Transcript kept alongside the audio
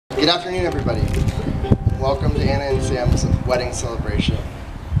Good afternoon, everybody. Welcome to Anna and Sam's wedding celebration.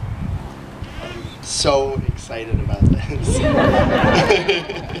 I'm so excited about this.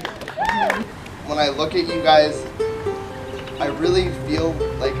 When I look at you guys, I really feel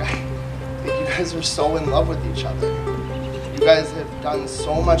like you guys are so in love with each other. You guys have done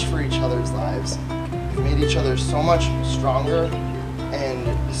so much for each other's lives. You've made each other so much stronger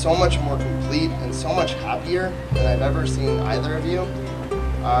and so much more complete and so much happier than I've ever seen either of you.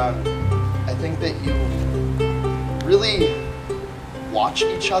 I think that you really watch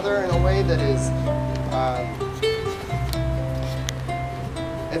each other in a way that is,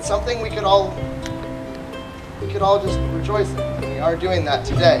 it's something we could all just rejoice in. And we are doing that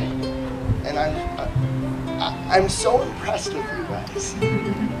today. And I'm so impressed with you guys.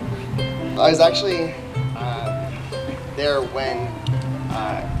 I was actually there when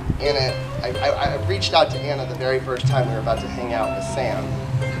Anna, I reached out to Anna the very first time we were about to hang out with Sam.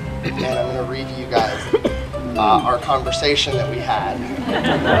 And I'm going to read to you guys our conversation that we had.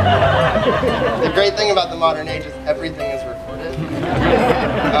 The great thing about the modern age is everything is recorded.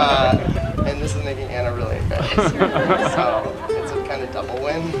 And this is making Anna really embarrassed. So it's a kind of double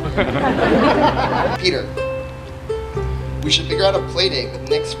win. Peter, we should figure out a play date with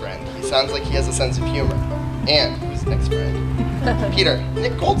Nick's friend. He sounds like he has a sense of humor. Anne, who's Nick's friend? Peter,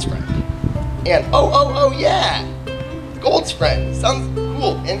 Nick Gold's friend. Anne, oh yeah! Gold's friend. Sounds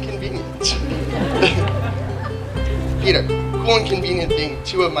cool and convenient. Peter, cool and convenient being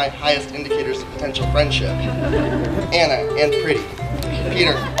two of my highest indicators of potential friendship. Anna, and pretty.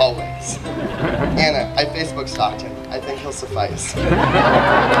 Peter, always. Anna, I Facebook stalked him. I think he'll suffice.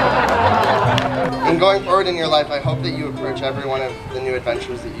 And going forward in your life, I hope that you approach every one of the new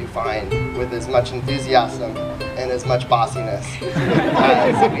adventures that you find with as much enthusiasm and as much bossiness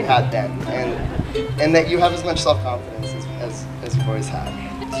as we had then. And that you have as much self-confidence as you've always had.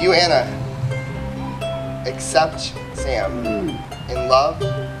 Do you, Anna, accept Sam in love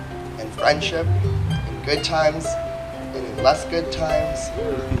and friendship, in good times, and in less good times?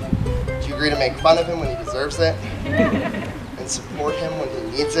 Do you agree to make fun of him when he deserves it, and support him when he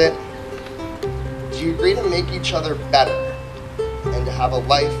needs it? Do you agree to make each other better, and to have a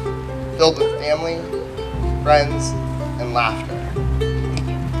life filled with family, friends, and laughter?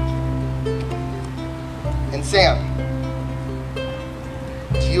 And Sam,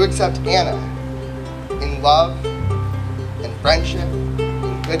 do you accept Anna in love and friendship,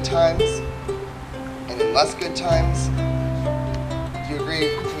 in good times and in less good times? Do you agree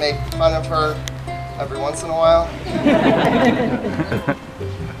to make fun of her every once in a while?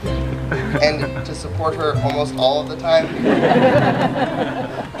 And to support her almost all of the time?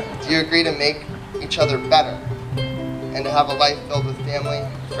 Do you agree to make each other better and to have a life filled with family,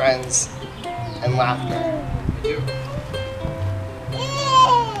 friends, and laughter?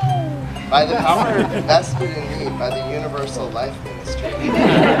 By the power vested in me by the Universal Life Ministry.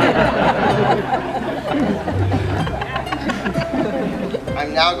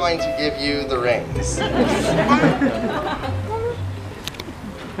 I'm now going to give you the rings.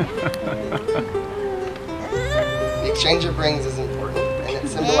 The exchange of rings is important, and it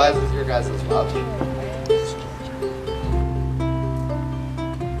symbolizes your guys' love.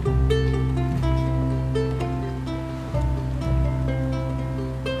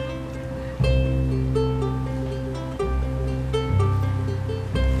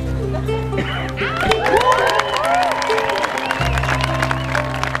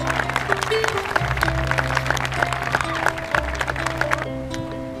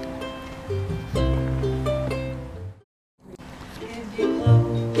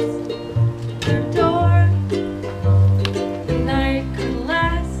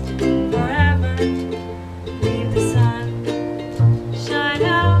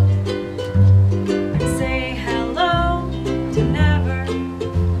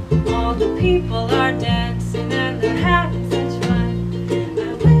 People are dancing and they're having such fun.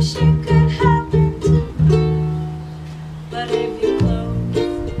 I wish it could happen to me. But if you close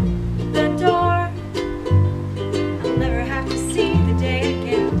the door, I'll never have to see the day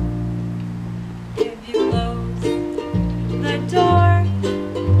again. If you close the door,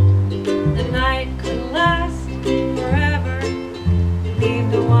 the night could last forever. Leave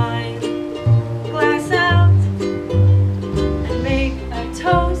the wine